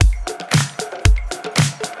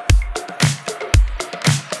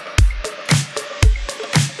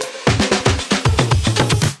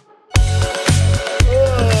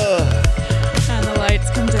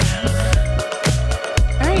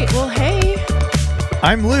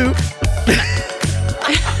I'm Luke.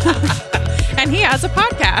 And he has a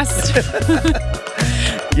podcast.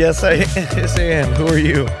 Yes, I am. Who are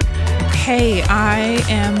you? Hey, I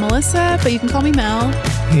am Melissa, but you can call me Mel.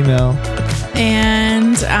 Hey, Mel.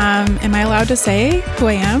 And am I allowed to say who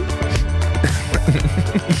I am?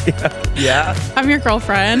 Yeah. I'm your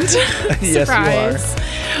girlfriend. Yes, Surprise.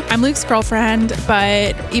 I'm Luke's girlfriend,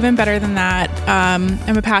 but even better than that,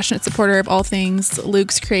 I'm a passionate supporter of all things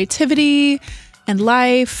Luke's creativity and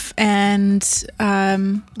life and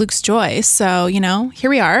Luke's joy. So, here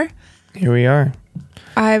we are. Here we are.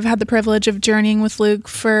 I've had the privilege of journeying with Luke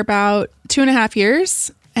for about 2.5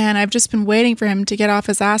 years, and I've just been waiting for him to get off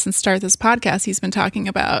his ass and start this podcast he's been talking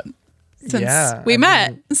about since we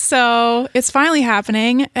met. So it's finally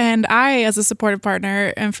happening, and I, as a supportive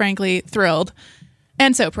partner, am frankly thrilled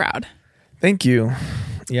and so proud. Thank you.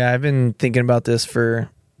 Yeah, I've been thinking about this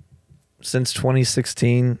since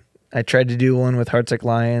 2016. I tried to do one with Hearts Like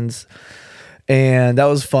Lions, and that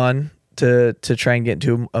was fun to try and get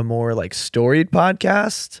into a more like storied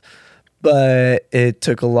podcast, but it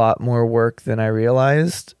took a lot more work than I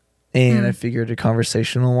realized, and I figured a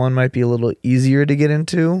conversational one might be a little easier to get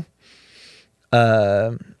into.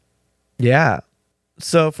 Yeah.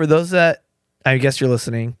 So for those that I guess you're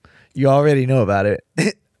listening, you already know about it.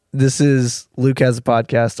 This is Luke Has a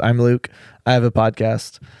Podcast. I'm Luke. I have a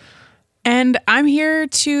podcast. And I'm here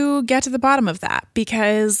to get to the bottom of that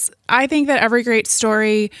because I think that every great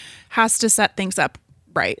story has to set things up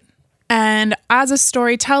right. And as a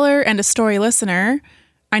storyteller and a story listener,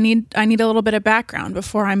 I need a little bit of background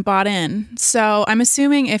before I'm bought in. So I'm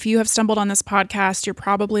assuming if you have stumbled on this podcast, you're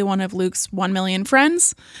probably one of Luke's 1 million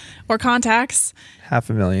friends or contacts.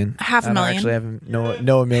 500,000. Half a million. Actually, I haven't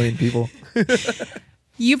know a million people.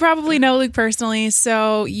 You probably know Luke personally,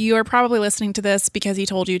 so you are probably listening to this because he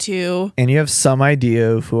told you to. And you have some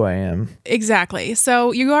idea of who I am. Exactly.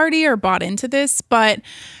 So you already are bought into this, but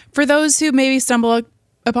for those who maybe stumble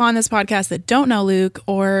upon this podcast that don't know Luke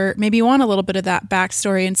or maybe want a little bit of that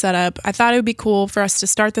backstory and setup, I thought it would be cool for us to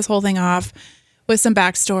start this whole thing off with some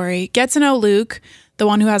backstory. Get to know Luke, the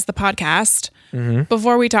one who has the podcast,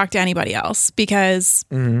 before we talk to anybody else, because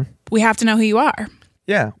we have to know who you are.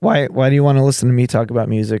 Yeah. Why do you want to listen to me talk about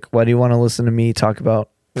music? Why do you want to listen to me talk about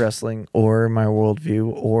wrestling or my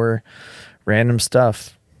worldview or random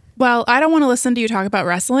stuff? Well, I don't want to listen to you talk about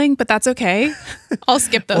wrestling, but that's okay. I'll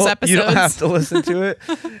skip those episodes. You don't have to listen to it.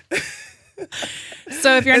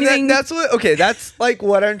 So if you're anything... that's like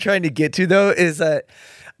what I'm trying to get to, though, is that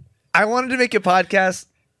I wanted to make a podcast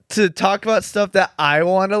to talk about stuff that I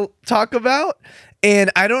want to talk about.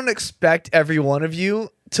 And I don't expect every one of you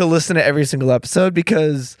to listen to every single episode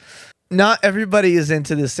because not everybody is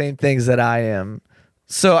into the same things that I am.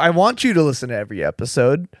 So I want you to listen to every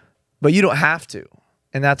episode, but you don't have to.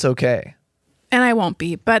 And that's okay. And I won't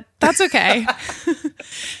be, but that's okay.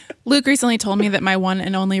 Luke recently told me that my one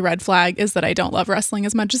and only red flag is that I don't love wrestling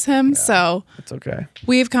as much as him. Yeah, so it's okay.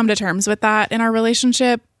 We've come to terms with that in our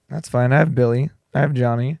relationship. That's fine. I have Billy. I have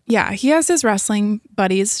Johnny. Yeah, he has his wrestling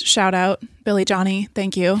buddies. Shout out, Billy, Johnny.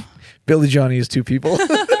 Thank you. Billy, Johnny is two people.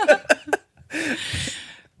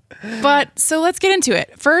 But so let's get into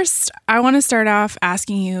it. First, I want to start off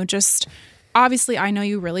asking you just, obviously I know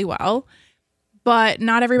you really well, but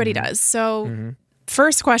not everybody does. So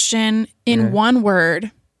first question, in one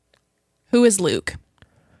word, who is Luke?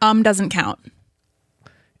 Doesn't count.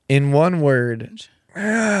 In one word.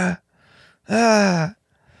 I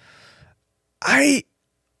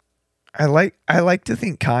like to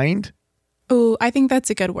think kind. Oh, I think that's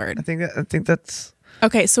a good word. I think that's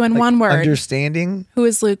okay. So in like one word, understanding. Who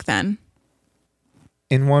is Luke then?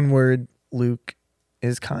 In one word, Luke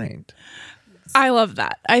is kind. I love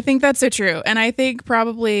that. I think that's so true, and I think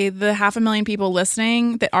probably the 500,000 people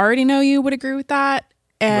listening that already know you would agree with that.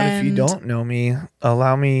 And but if you don't know me,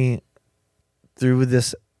 allow me through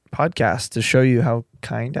this podcast to show you how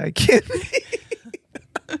kind I can be.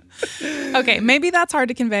 Okay, maybe that's hard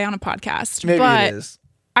to convey on a podcast. Maybe but it is.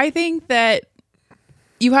 I think that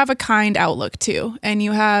you have a kind outlook too, and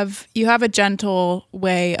you have a gentle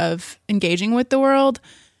way of engaging with the world,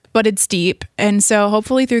 but it's deep. And so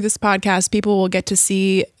hopefully through this podcast, people will get to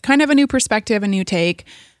see kind of a new perspective, a new take,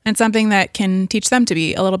 and something that can teach them to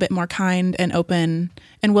be a little bit more kind and open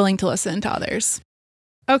and willing to listen to others.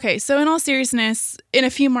 Okay, so in all seriousness, in a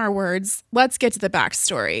few more words, let's get to the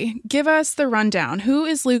backstory. Give us the rundown. Who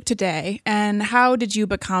is Luke today, and how did you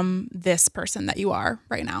become this person that you are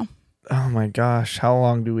right now? Oh my gosh, how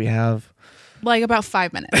long do we have? Like about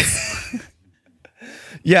 5 minutes.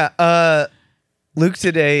 Yeah, Luke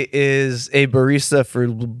today is a barista for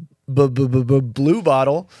Blue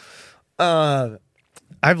Bottle.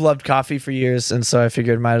 I've loved coffee for years, and so I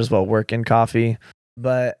figured might as well work in coffee.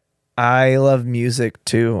 But I love music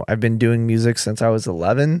too. I've been doing music since I was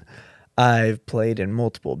 11. I've played in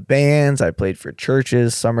multiple bands. I played for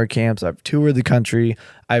churches, summer camps. I've toured the country.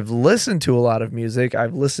 I've listened to a lot of music.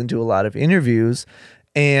 I've listened to a lot of interviews,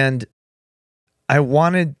 and I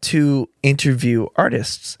wanted to interview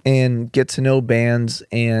artists and get to know bands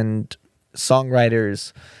and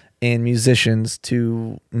songwriters and musicians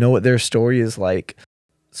to know what their story is like,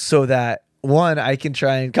 so that one, I can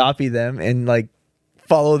try and copy them and like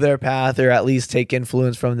follow their path, or at least take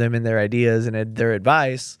influence from them in their ideas and their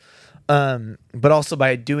advice. But also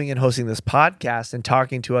by doing and hosting this podcast and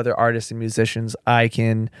talking to other artists and musicians, I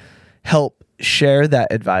can help share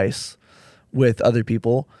that advice with other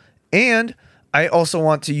people. And I also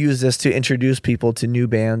want to use this to introduce people to new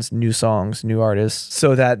bands, new songs, new artists,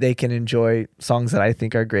 so that they can enjoy songs that I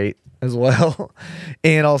think are great as well.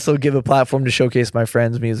 And also give a platform to showcase my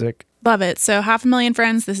friends' music. Love it. So 500,000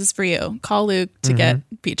 friends, this is for you. Call Luke to get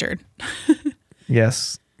featured.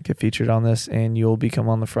 Yes. Get featured on this and you'll become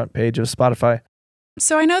on the front page of Spotify.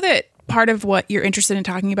 So I know that part of what you're interested in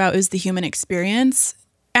talking about is the human experience.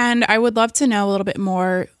 And I would love to know a little bit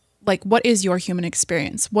more, like, what is your human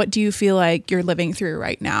experience? What do you feel like you're living through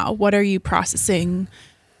right now? What are you processing?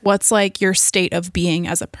 What's like your state of being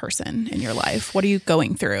as a person in your life? What are you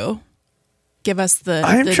going through? Give us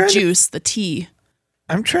the juice, the tea.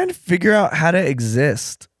 I'm trying to figure out how to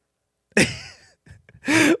exist.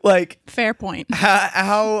 Like, fair point.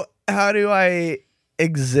 How do I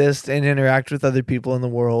exist and interact with other people in the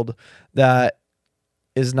world that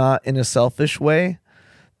is not in a selfish way,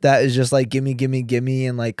 that is just like gimme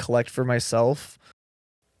and like collect for myself?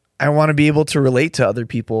 I want to be able to relate to other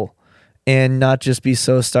people and not just be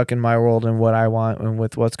so stuck in my world and what I want and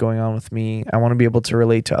with what's going on with me. I want to be able to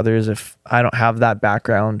relate to others. If I don't have that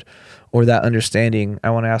background or that understanding, I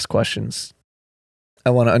want to ask questions. I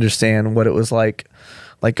want to understand what it was like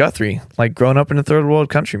Guthrie, like growing up in a third world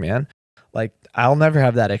country, man. Like, I'll never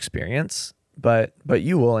have that experience, but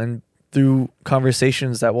you will. And through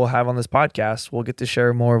conversations that we'll have on this podcast, we'll get to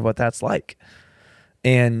share more of what that's like.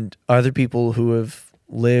 And other people who have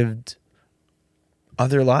lived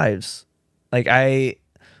other lives. Like, I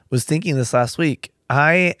was thinking this last week,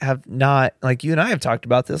 I have not, like you and I have talked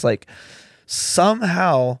about this, like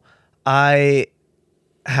somehow I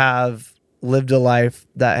have lived a life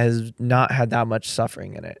that has not had that much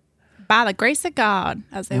suffering in it. By the grace of God,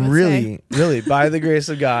 as they would say. Really, by the grace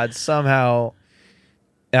of God, somehow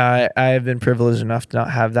I have been privileged enough to not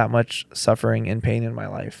have that much suffering and pain in my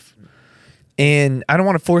life. And I don't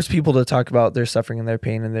want to force people to talk about their suffering and their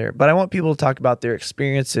pain but I want people to talk about their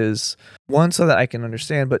experiences, one, so that I can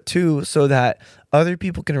understand, but two, so that other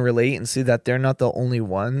people can relate and see that they're not the only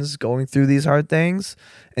ones going through these hard things,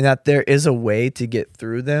 and that there is a way to get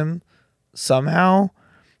through them somehow.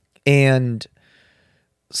 And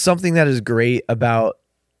something that is great about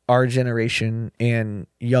our generation and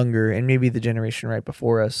younger, and maybe the generation right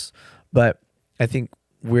before us, but I think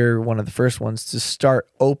we're one of the first ones to start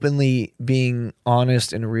openly being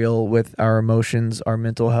honest and real with our emotions, our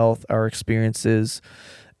mental health, our experiences,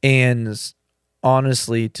 and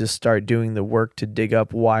honestly to start doing the work to dig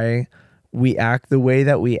up why we act the way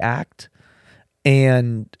that we act,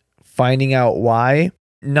 and finding out why.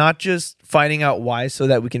 Not just finding out why so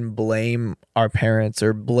that we can blame our parents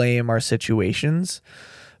or blame our situations,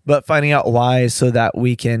 but finding out why so that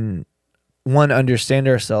we can, one, understand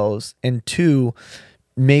ourselves, and two,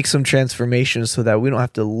 make some transformations so that we don't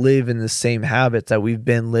have to live in the same habits that we've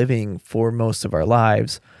been living for most of our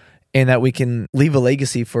lives, and that we can leave a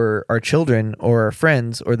legacy for our children or our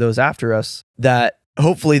friends or those after us, that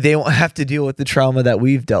hopefully they won't have to deal with the trauma that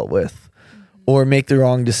we've dealt with or make the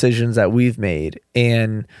wrong decisions that we've made,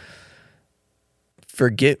 and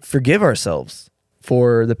forgive ourselves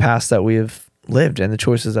for the past that we have lived and the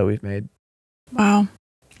choices that we've made. Wow.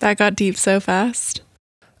 That got deep so fast.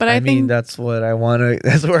 But I think that's where I want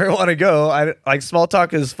to go. I like, small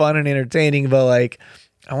talk is fun and entertaining, but like,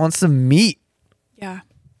 I want some meat. Yeah.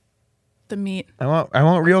 The meat. I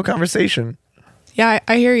want real conversation. Yeah,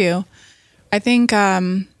 I hear you. I think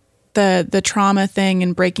the trauma thing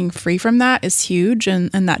and breaking free from that is huge, and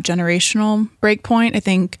that generational break point, I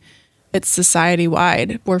think it's society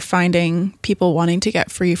wide. We're finding people wanting to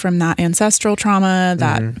get free from that ancestral trauma,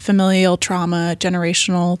 that familial trauma,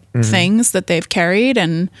 generational things that they've carried,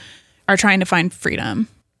 and are trying to find freedom.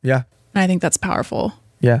 Yeah. And I think that's powerful.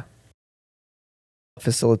 Yeah.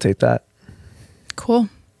 Facilitate that. Cool.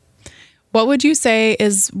 What would you say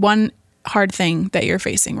is one hard thing that you're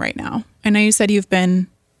facing right now? I know you said you've been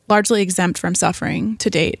largely exempt from suffering to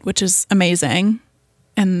date, which is amazing.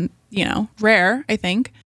 and, rare, I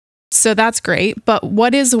think. So that's great. But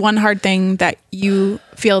what is one hard thing that you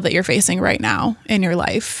feel that you're facing right now in your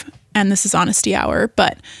life? And this is honesty hour,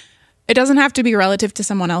 but it doesn't have to be relative to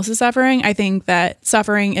someone else's suffering. I think that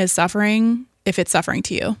suffering is suffering if it's suffering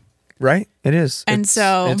to you. Right. It is. And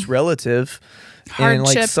so it's relative.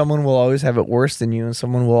 Hardship. And someone will always have it worse than you and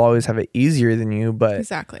someone will always have it easier than you. But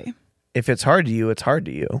exactly. If it's hard to you, it's hard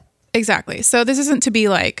to you. Exactly. So this isn't to be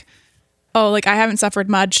like, oh, I haven't suffered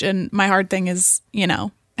much and my hard thing is,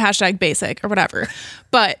 #basic or whatever.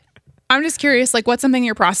 But I'm just curious, what's something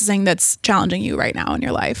you're processing that's challenging you right now in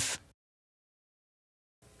your life?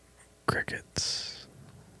 Crickets.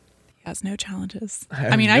 He has no challenges.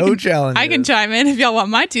 Challenges. I can chime in if y'all want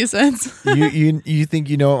my 2 cents. You think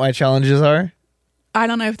you know what my challenges are? I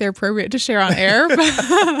don't know if they're appropriate to share on air.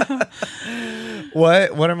 But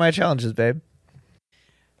What are my challenges, babe?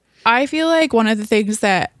 I feel like one of the things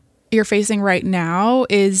that you're facing right now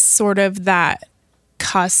is sort of that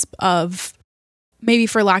cusp of, maybe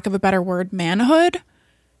for lack of a better word, manhood.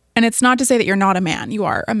 And it's not to say that you're not a man. You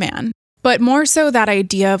are a man. But more so that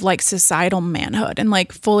idea of societal manhood and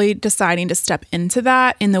fully deciding to step into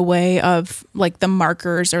that in the way of the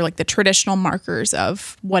markers or the traditional markers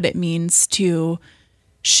of what it means to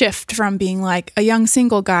shift from being a young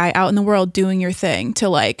single guy out in the world doing your thing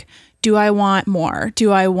to do I want more?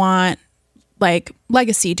 Do I want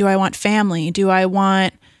legacy? Do I want family? Do I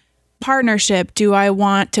want partnership? Do I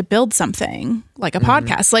want to build something like a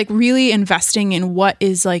podcast? Really investing in what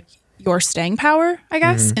is your staying power, I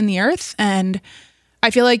guess, in the earth. And I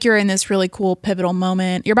feel like you're in this really cool pivotal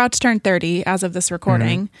moment. You're about to turn 30 as of this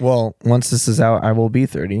recording. Well, once this is out, I will be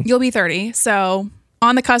 30. You'll be 30. So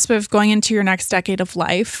on the cusp of going into your next decade of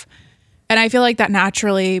life. And I feel like that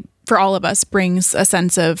naturally, for all of us, brings a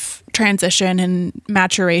sense of transition and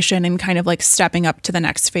maturation and kind of stepping up to the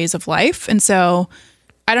next phase of life. And so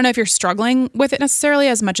I don't know if you're struggling with it necessarily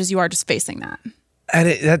as much as you are just facing that. I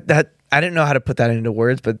didn't know how to put that into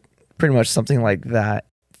words, but pretty much something like that.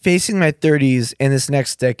 Facing my 30s in this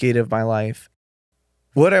next decade of my life,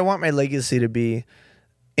 what I want my legacy to be,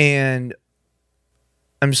 and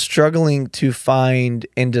I'm struggling to find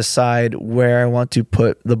and decide where I want to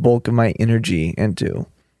put the bulk of my energy into.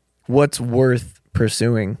 What's worth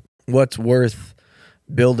pursuing? What's worth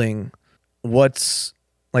building? What's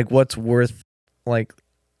worth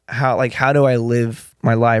how do I live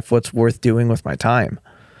my life? What's worth doing with my time?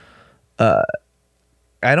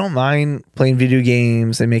 I don't mind playing video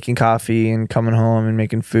games and making coffee and coming home and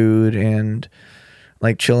making food and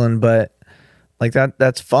chilling, but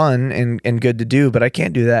that's fun and good to do, but I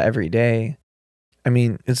can't do that every day. I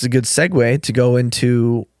mean, it's a good segue to go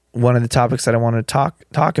into one of the topics that I want to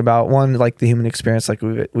talk about. One, the human experience,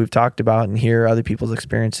 we've talked about, and hear other people's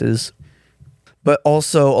experiences. But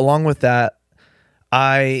also along with that,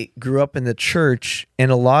 I grew up in the church,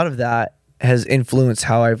 and a lot of that has influenced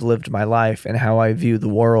how I've lived my life and how I view the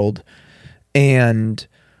world. And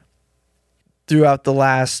throughout the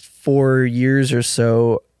last 4 years or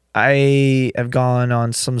so, I have gone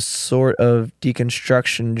on some sort of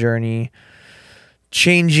deconstruction journey,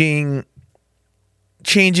 changing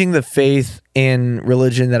the faith and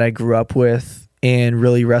religion that I grew up with and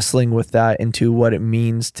really wrestling with that into what it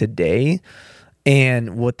means today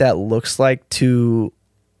and what that looks like to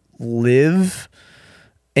live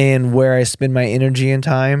and where I spend my energy and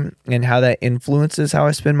time and how that influences how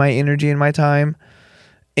I spend my energy and my time.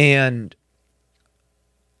 And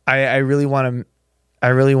I really want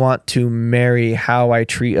to marry how I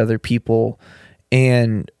treat other people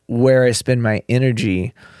and where I spend my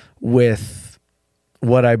energy with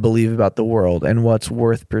what I believe about the world and what's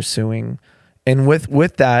worth pursuing. And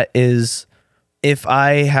with that is, if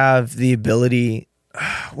I have the ability,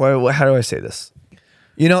 how do I say this?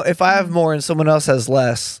 If I have more and someone else has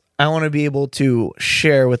less, I want to be able to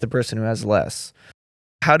share with the person who has less.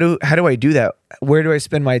 How do I do that? Where do I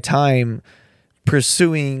spend my time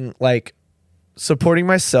pursuing, supporting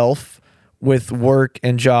myself with work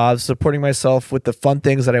and jobs, supporting myself with the fun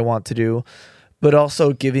things that I want to do, but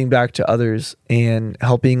also giving back to others and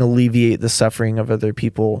helping alleviate the suffering of other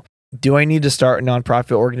people? Do I need to start a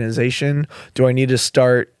nonprofit organization? Do I need to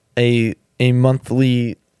start a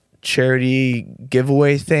monthly charity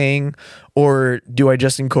giveaway thing? Or do I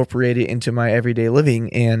just incorporate it into my everyday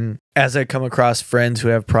living? And as I come across friends who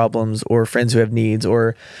have problems or friends who have needs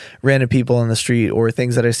or random people on the street or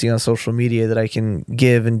things that I see on social media that I can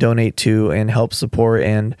give and donate to and help support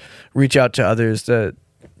and reach out to others to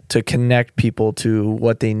connect people to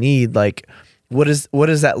what they need, what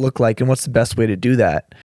does that look like and what's the best way to do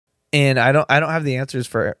that? And I don't have the answers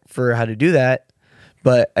for how to do that,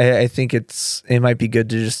 but I think it might be good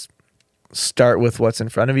to just start with what's in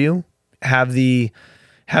front of you. Have the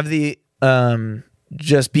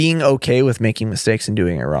just being okay with making mistakes and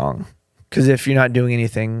doing it wrong. Because if you're not doing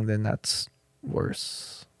anything, then that's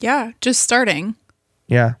worse. Yeah, just starting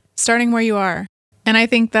where you are. And I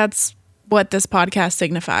think that's what this podcast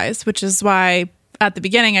signifies, which is why at the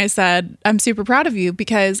beginning I said I'm super proud of you,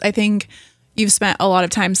 because I think you've spent a lot of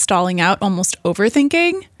time stalling out, almost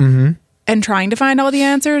overthinking and trying to find all the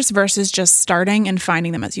answers versus just starting and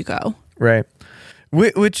finding them as you go. Right.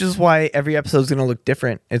 Which is why every episode is going to look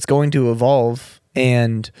different. It's going to evolve,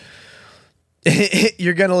 and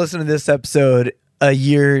you're going to listen to this episode a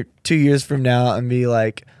year, 2 years from now and be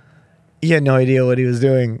like, you had no idea what he was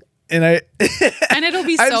doing. And it'll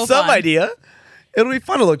be so I have some fun. idea. It'll be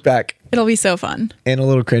fun to look back. It'll be so fun. And a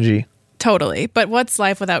little cringy. Totally. But what's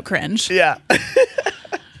life without cringe? Yeah.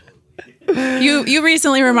 You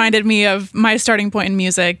recently reminded me of my starting point in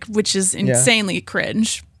music, which is insanely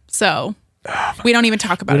cringe. So we don't even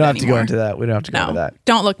talk about it anymore. We don't have to go into that. We don't have to go into that.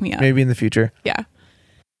 Don't look me up. Maybe in the future. Yeah.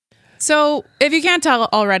 So if you can't tell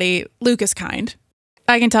already, Luke is kind.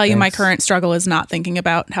 I can tell you my current struggle is not thinking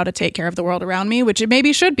about how to take care of the world around me, which it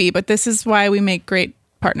maybe should be, but this is why we make great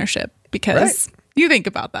partnership, because you think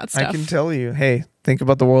about that stuff. I can tell you, hey, think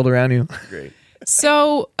about the world around you. Great.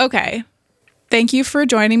 So, okay. Thank you for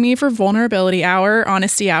joining me for Vulnerability Hour,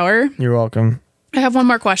 Honesty Hour. You're welcome. I have one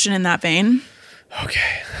more question in that vein.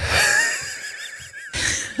 Okay.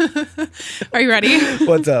 Are you ready?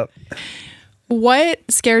 What's up? What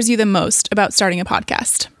scares you the most about starting a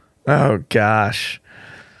podcast? Oh, gosh.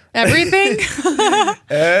 Everything?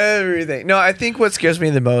 Everything. No, I think what scares me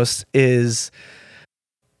the most is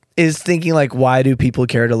thinking, like, why do people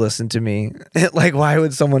care to listen to me? Like, why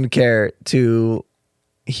would someone care to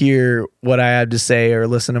hear what I have to say or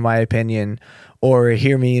listen to my opinion or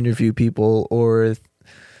hear me interview people or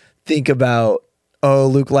think about, oh,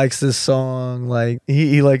 Luke likes this song, like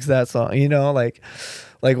he likes that song, you know, like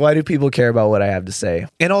why do people care about what I have to say?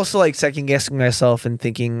 And also, like, second guessing myself and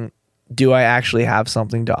thinking, do I actually have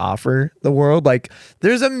something to offer the world? Like,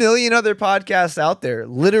 there's a million other podcasts out there,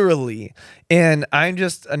 literally. And I'm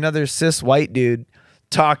just another cis white dude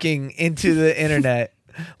talking into the internet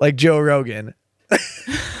like Joe Rogan.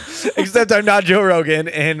 Except I'm not Joe Rogan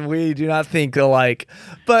and we do not think alike.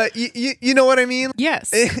 But you know what I mean?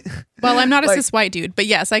 Yes. Well, I'm not a cis white dude, but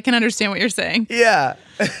yes, I can understand what you're saying. Yeah.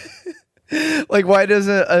 Like, why does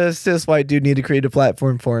a cis white dude need to create a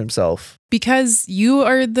platform for himself? Because you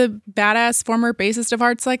are the badass former bassist of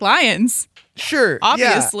Hearts Like Lions. Sure.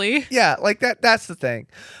 Obviously. Yeah, like that's the thing.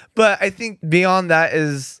 But I think beyond that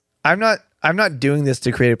is I'm not doing this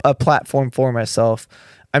to create a platform for myself.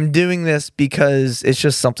 I'm doing this because it's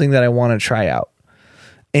just something that I want to try out.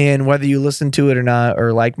 And whether you listen to it or not,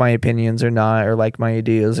 or like my opinions or not, or like my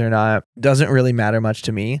ideas or not, doesn't really matter much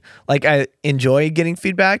to me. Like, I enjoy getting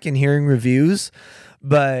feedback and hearing reviews,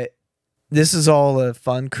 but this is all a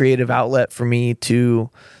fun, creative outlet for me to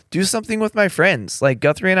do something with my friends. Like,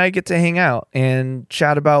 Guthrie and I get to hang out and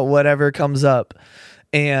chat about whatever comes up.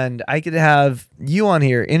 And I could have you on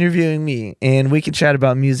here interviewing me, and we can chat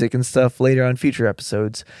about music and stuff later on future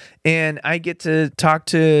episodes. And I get to talk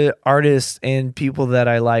to artists and people that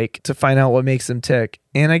I like to find out what makes them tick.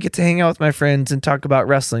 And I get to hang out with my friends and talk about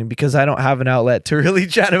wrestling because I don't have an outlet to really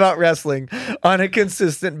chat about wrestling on a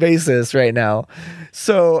consistent basis right now.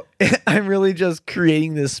 So I'm really just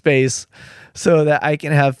creating this space so that I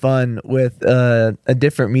can have fun with a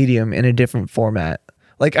different medium in a different format.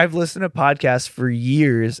 Like, I've listened to podcasts for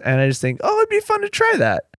years and I just think, oh, it'd be fun to try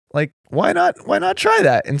that. Like, why not? Why not try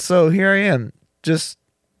that? And so here I am, just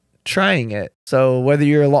trying it. So whether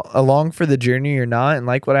you're along for the journey or not and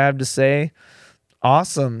like what I have to say,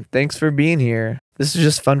 awesome. Thanks for being here. This is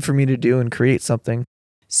just fun for me to do and create something.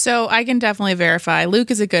 So I can definitely verify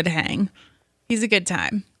Luke is a good hang. He's a good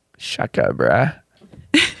time. Shaka, bruh.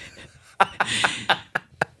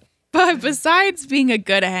 But besides being a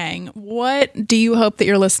good hang, what do you hope that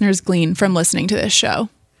your listeners glean from listening to this show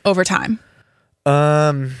over time?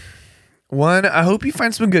 One, I hope you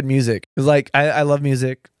find some good music. 'Cause, like, I love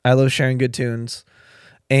music. I love sharing good tunes.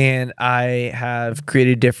 And I have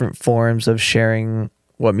created different forms of sharing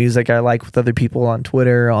what music I like with other people on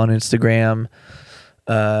Twitter, on Instagram.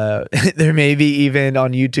 There may be even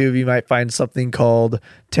on YouTube, you might find something called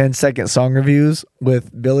 10-second song reviews with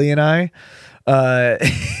Billy and I.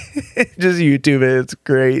 Just YouTube it. It's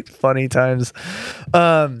great. Funny times.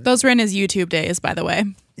 Those were in his YouTube days, by the way.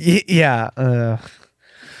 Yeah.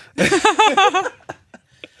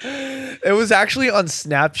 It was actually on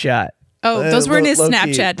Snapchat. Oh, those were in his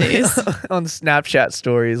Snapchat days. On Snapchat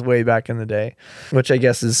stories way back in the day, which I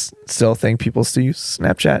guess is still a thing. People still use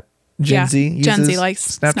Snapchat. Gen Z uses Gen Z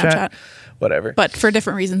likes Snapchat. Whatever. But for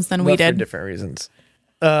different reasons than we But did. for different reasons.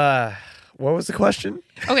 What was the question?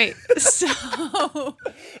 Okay, so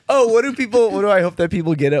Oh, what do I hope that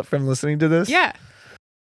people get up from listening to this? yeah.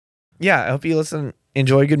 Yeah, I hope you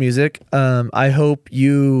enjoy good music. I hope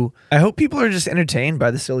people are just entertained by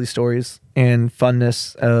the silly stories and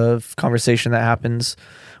funness of conversation that happens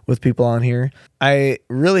with people on here. I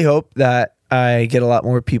really hope that I get a lot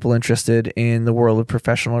more people interested in the world of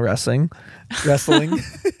professional wrestling.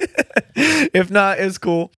 If not, it's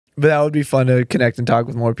cool. But that would be fun to connect and talk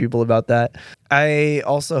with more people about that. I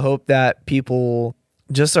also hope that people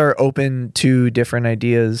just are open to different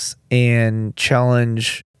ideas and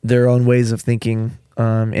challenge their own ways of thinking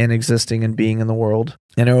and existing and being in the world,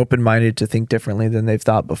 and are open-minded to think differently than they've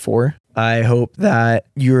thought before. I hope that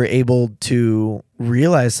you're able to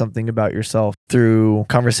realize something about yourself through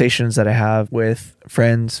conversations that I have with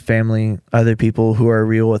friends, family, other people who are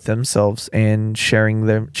real with themselves and sharing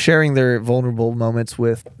their vulnerable moments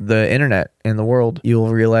with the internet and the world. You'll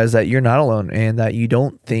realize that you're not alone and that you're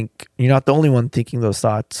not the only one thinking those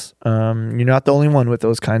thoughts. You're not the only one with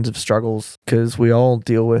those kinds of struggles, because we all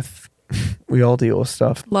deal with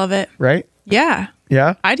stuff, Love it. right? Yeah.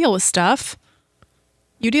 Yeah. I deal with stuff.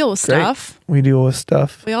 You deal with Great. stuff. We deal with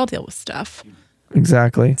stuff. We all deal with stuff.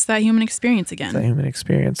 Exactly. It's that human experience again. The human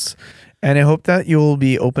experience. And I hope that you'll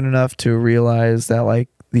be open enough to realize that like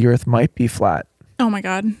the earth might be flat. Oh my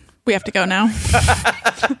God. We have to go now.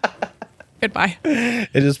 Goodbye.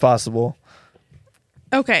 It is possible.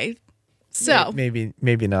 Okay. So maybe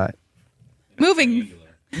not. moving.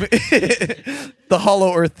 The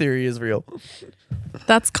hollow earth theory is real.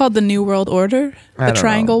 That's called the New World Order. I The don't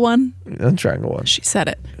triangle know. one. The triangle one. She said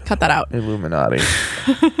it. Cut that out. Illuminati.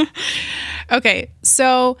 Okay.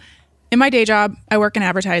 So in my day job, I work in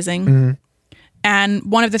advertising. Mm-hmm. And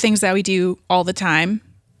one of the things that we do all the time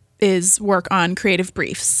is work on creative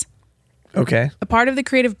briefs. Okay. A part of the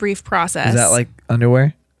creative brief process. Is that like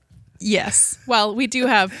underwear? Yes. Well, we do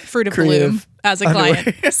have Fruit of Creative Bloom as a underwear.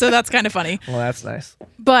 client. So that's kind of funny. Well, that's nice.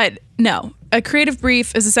 But no, a creative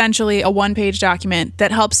brief is essentially a one-page document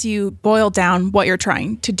that helps you boil down what you're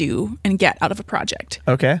trying to do and get out of a project.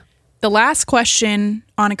 Okay. The last question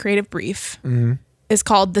on a creative brief is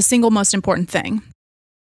called the single most important thing.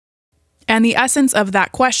 And the essence of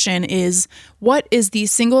that question is, what is the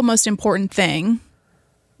single most important thing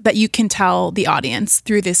that you can tell the audience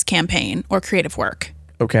through this campaign or creative work?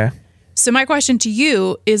 Okay. So my question to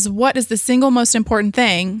you is, what is the single most important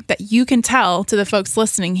thing that you can tell to the folks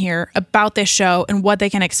listening here about this show and what they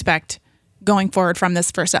can expect going forward from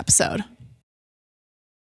this first episode?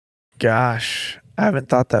 Gosh, I haven't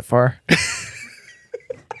thought that far.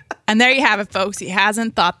 And there you have it, folks. He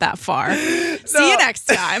hasn't thought that far. See you next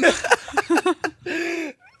time.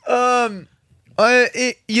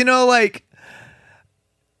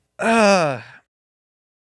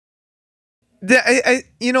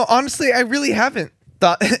 Honestly, I really haven't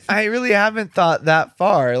thought. I really haven't thought that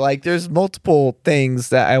far. Like, there's multiple things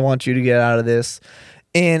that I want you to get out of this,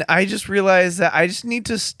 and I just realized that I just need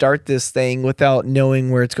to start this thing without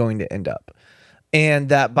knowing where it's going to end up, and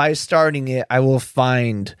that by starting it, I will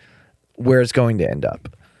find where it's going to end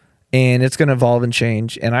up, and it's going to evolve and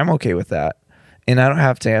change, and I'm okay with that. And I don't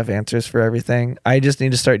have to have answers for everything. I just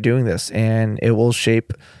need to start doing this, and it will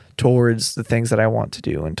shape towards the things that I want to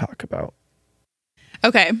do and talk about.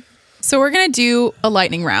 Okay, so we're going to do a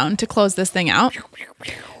lightning round to close this thing out.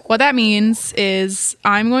 What that means is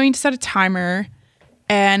I'm going to set a timer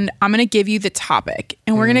and I'm going to give you the topic.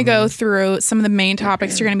 And we're going to go through some of the main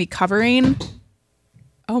topics you're going to be covering.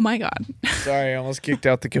 Oh my God. Sorry, I almost kicked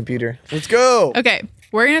out the computer. Let's go. Okay,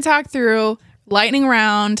 we're going to talk through lightning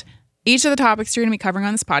round, each of the topics you're going to be covering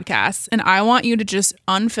on this podcast. And I want you to just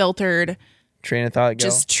unfiltered, Train of thought, go.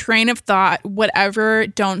 just train of thought, whatever,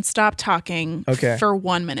 don't stop talking for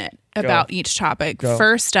 1 minute about each topic. Go.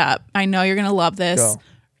 First up, I know you're going to love this. Go.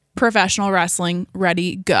 Professional wrestling,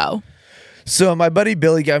 ready, go. So my buddy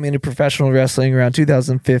Billy got me into professional wrestling around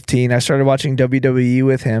 2015. I started watching WWE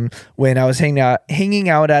with him when I was hanging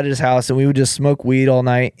out at his house, and we would just smoke weed all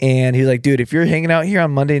night. And he's like, dude, if you're hanging out here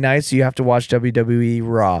on Monday nights, you have to watch WWE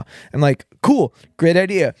Raw. I'm like, cool, great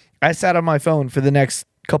idea. I sat on my phone for the next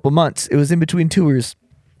couple months. It was in between tours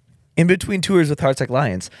with Hearts Like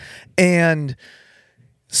Lions. And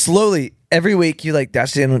slowly, every week, you're like,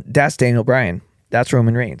 that's Daniel Bryan. That's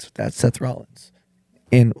Roman Reigns. That's Seth Rollins.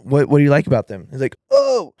 And what do you like about them? He's like,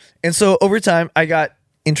 oh. And so over time, I got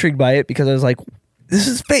intrigued by it because I was like, this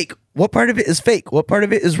is fake. What part of it is fake? What part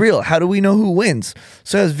of it is real? How do we know who wins?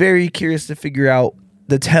 So I was very curious to figure out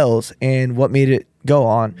the tells and what made it go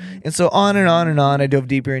on. And so on and on and on, I dove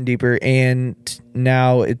deeper and deeper, and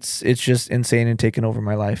now it's just insane and taking over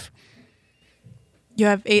my life. You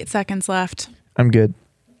have 8 seconds left. I'm good.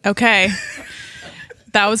 Okay.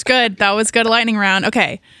 That was good. That was good lightning round.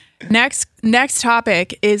 Okay. Next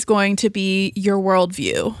topic is going to be your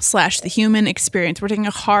worldview / the human experience. We're taking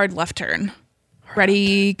a hard left turn.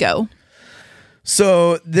 Ready, go.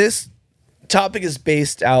 So this topic is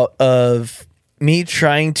based out of me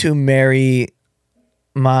trying to marry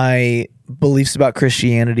my beliefs about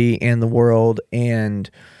Christianity and the world, and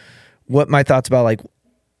what my thoughts about, like,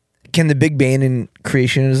 can the Big Bang and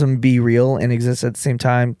creationism be real and exist at the same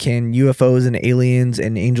time? Can UFOs and aliens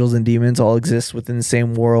and angels and demons all exist within the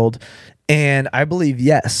same world? And I believe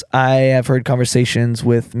yes. I have heard conversations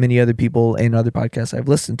with many other people in other podcasts I've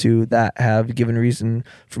listened to that have given reason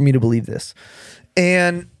for me to believe this.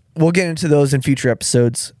 And we'll get into those in future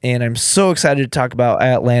episodes. And I'm so excited to talk about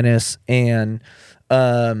Atlantis and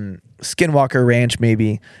Skinwalker Ranch,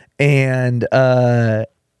 maybe, and cryptids,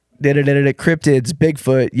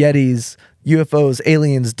 Bigfoot, Yetis, UFOs,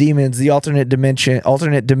 aliens, demons, the alternate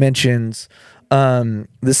dimensions,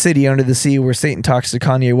 the city under the sea where Satan talks to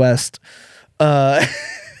Kanye West,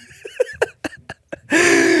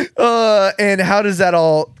 and how does that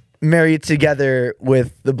all marry together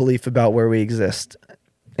with the belief about where we exist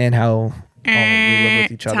and how we live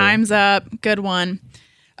with each other? Time's up. Good one.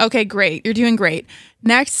 Okay, great. You're doing great.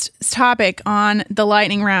 Next topic on the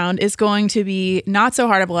lightning round is going to be not so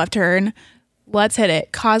hard of a left turn. Let's hit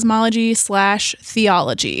it. Cosmology /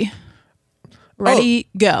 theology. Ready,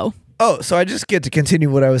 go. Oh, so I just get to continue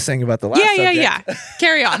what I was saying about the last subject. Yeah.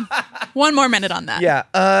 Carry on. 1 more minute on that.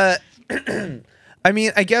 Yeah. I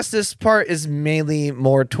mean, I guess this part is mainly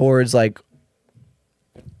more towards, like,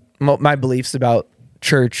 my beliefs about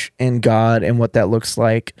church and God and what that looks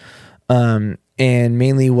like. And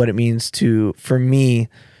mainly what it means for me,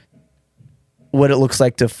 what it looks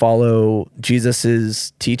like to follow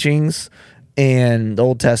Jesus's teachings and the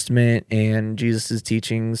Old Testament and Jesus's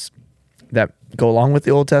teachings that go along with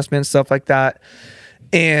the Old Testament, stuff like that.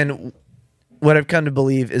 And what I've come to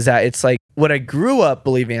believe is that it's like, what I grew up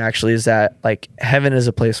believing actually is that, like, heaven is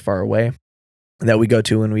a place far away that we go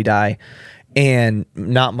to when we die. And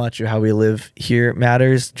not much of how we live here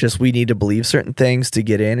matters. Just we need to believe certain things to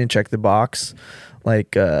get in and check the box,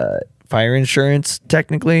 like fire insurance,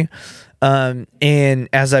 technically. And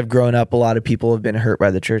as I've grown up, a lot of people have been hurt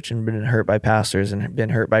by the church and been hurt by pastors and been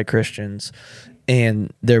hurt by Christians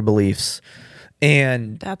and their beliefs.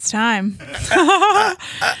 And that's time.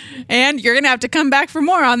 And you're going to have to come back for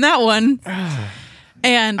more on that one.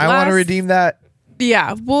 And I want to redeem that.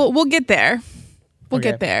 Yeah, we'll get there. We'll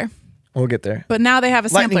get there. We'll get there. But now they have a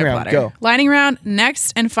sampler platter. Go. Lightning round.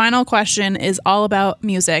 Next and final question is all about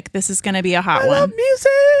music. This is going to be a hot one. I love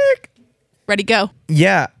music. Ready, go.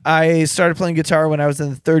 Yeah, I started playing guitar when I was in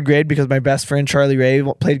the 3rd grade because my best friend Charlie Ray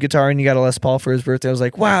played guitar and he got a Les Paul for his birthday. I was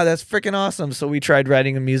like, wow, that's freaking awesome. So we tried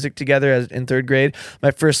writing music together in 3rd grade.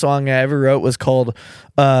 My first song I ever wrote was called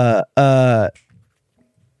Break the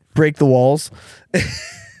Walls.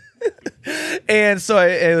 And so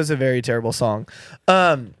it was a very terrible song.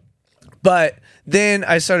 But then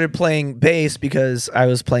I started playing bass because I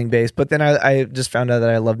was playing bass. But then I just found out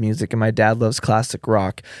that I love music, and my dad loves classic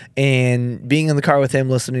rock. And being in the car with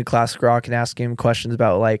him, listening to classic rock and asking him questions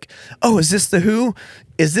about, like, oh, is this the Who?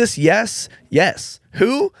 Is this Yes? Yes.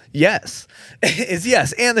 Who? Yes. It's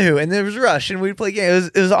Yes and the Who. And there was Rush, and we'd play games.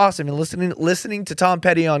 It was awesome. And listening to Tom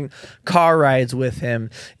Petty on car rides with him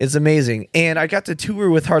is amazing. And I got to tour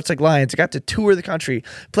with Hearts Like Lions. I got to tour the country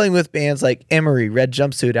playing with bands like Emery, Red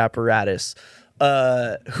Jumpsuit Apparatus,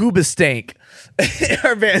 Hoobastank,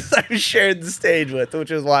 our bands I've shared the stage with,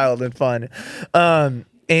 which was wild and fun.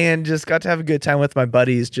 And just got to have a good time with my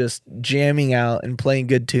buddies, just jamming out and playing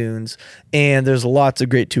good tunes. And there's lots of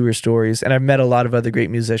great tour stories. And I've met a lot of other great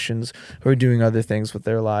musicians who are doing other things with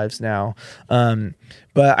their lives now. But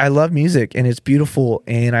I love music, and it's beautiful,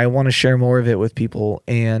 and I want to share more of it with people.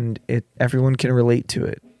 And everyone can relate to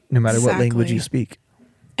it, no matter what language you speak.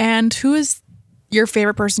 And who is your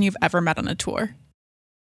favorite person you've ever met on a tour?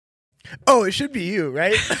 Oh, it should be you,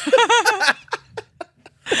 right?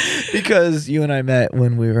 Because you and I met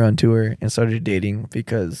when we were on tour and started dating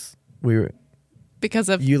because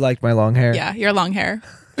you liked my long hair. Yeah, your long hair.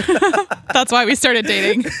 That's why we started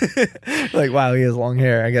dating. Like, wow, he has long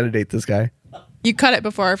hair. I got to date this guy. You cut it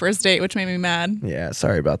before our first date, which made me mad. Yeah,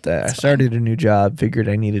 sorry about that. I started a new job, figured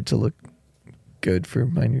I needed to look good for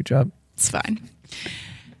my new job. It's fine.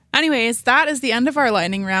 Anyways, that is the end of our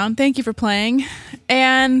lightning round. Thank you for playing.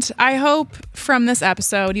 And I hope from this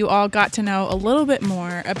episode you all got to know a little bit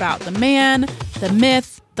more about the man, the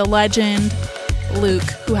myth, the legend, Luke,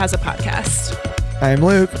 who has a podcast. I'm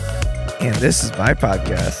Luke, and this is my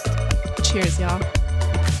podcast. Cheers, y'all.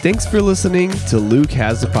 Thanks for listening to Luke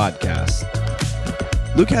Has a Podcast.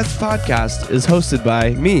 Luke Has a Podcast is hosted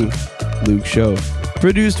by me, Luke Show.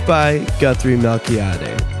 Produced by Guthrie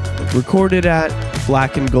Melchiade. Recorded at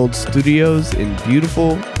Black and Gold Studios in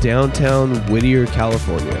beautiful downtown Whittier,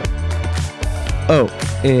 California. Oh,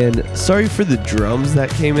 and sorry for the drums that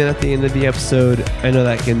came in at the end of the episode. I know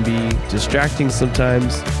that can be distracting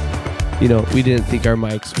sometimes. You know, we didn't think our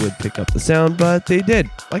mics would pick up the sound, but they did.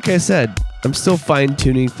 Like I said, I'm still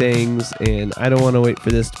fine-tuning things, and I don't want to wait for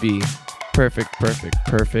this to be perfect.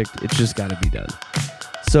 It's just got to be done.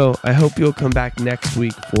 So I hope you'll come back next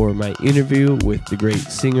week for my interview with the great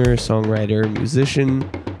singer, songwriter, musician,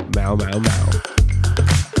 Mau Mau Mau.